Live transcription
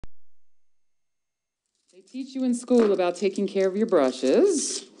They teach you in school about taking care of your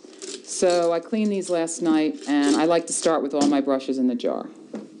brushes. So I cleaned these last night, and I like to start with all my brushes in the jar.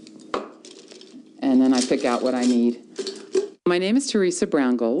 And then I pick out what I need. My name is Theresa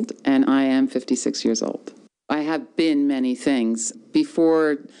BrownGold, and I am 56 years old. I have been many things.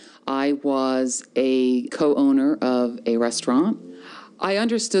 Before I was a co-owner of a restaurant, I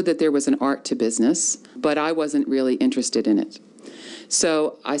understood that there was an art to business, but I wasn't really interested in it.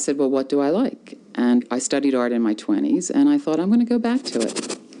 So I said, well, what do I like? And I studied art in my 20s, and I thought, I'm going to go back to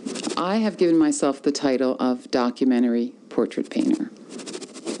it. I have given myself the title of documentary portrait painter.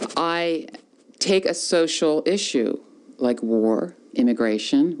 I take a social issue like war,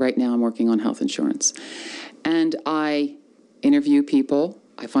 immigration. Right now I'm working on health insurance. And I interview people.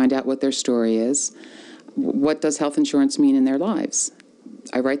 I find out what their story is. What does health insurance mean in their lives?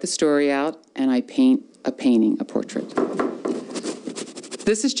 I write the story out, and I paint a painting, a portrait.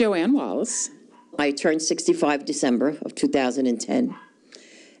 This is Joanne Wallace. I turned 65 December of 2010.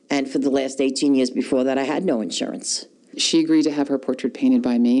 And for the last 18 years before that, I had no insurance. She agreed to have her portrait painted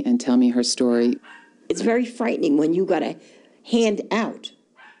by me and tell me her story. It's very frightening when you got to hand out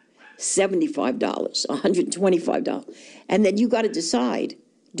 $75, $125, and then you got to decide,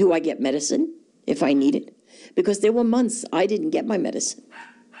 do I get medicine if I need it? Because there were months I didn't get my medicine.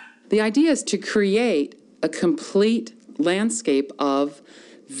 The idea is to create a complete landscape of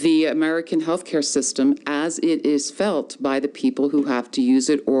the American healthcare system as it is felt by the people who have to use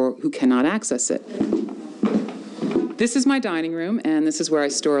it or who cannot access it. This is my dining room, and this is where I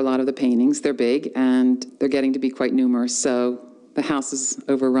store a lot of the paintings. They're big, and they're getting to be quite numerous, so the house is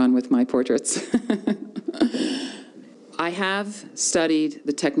overrun with my portraits. I have studied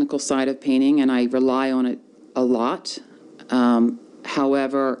the technical side of painting, and I rely on it a lot.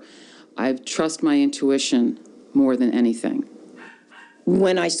 However, I trust my intuition more than anything.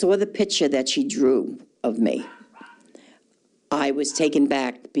 When I saw the picture that she drew of me, I was taken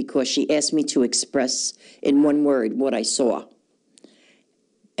back because she asked me to express in one word what I saw.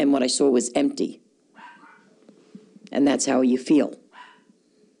 And what I saw was empty. And that's how you feel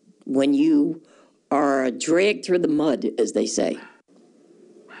when you are dragged through the mud, as they say,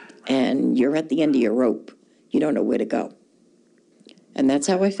 and you're at the end of your rope. You don't know where to go. And that's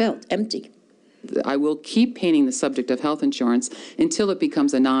how I felt, empty. I will keep painting the subject of health insurance until it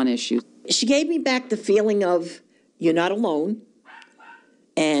becomes a non-issue. She gave me back the feeling of, you're not alone,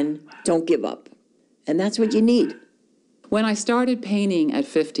 and don't give up. And that's what you need. When I started painting at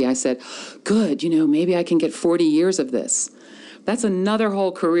 50, I said, good, maybe I can get 40 years of this. That's another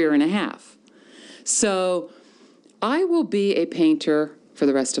whole career and a half. So I will be a painter for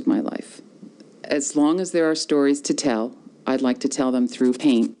the rest of my life. As long as there are stories to tell, I'd like to tell them through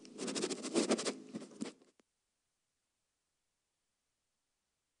paint.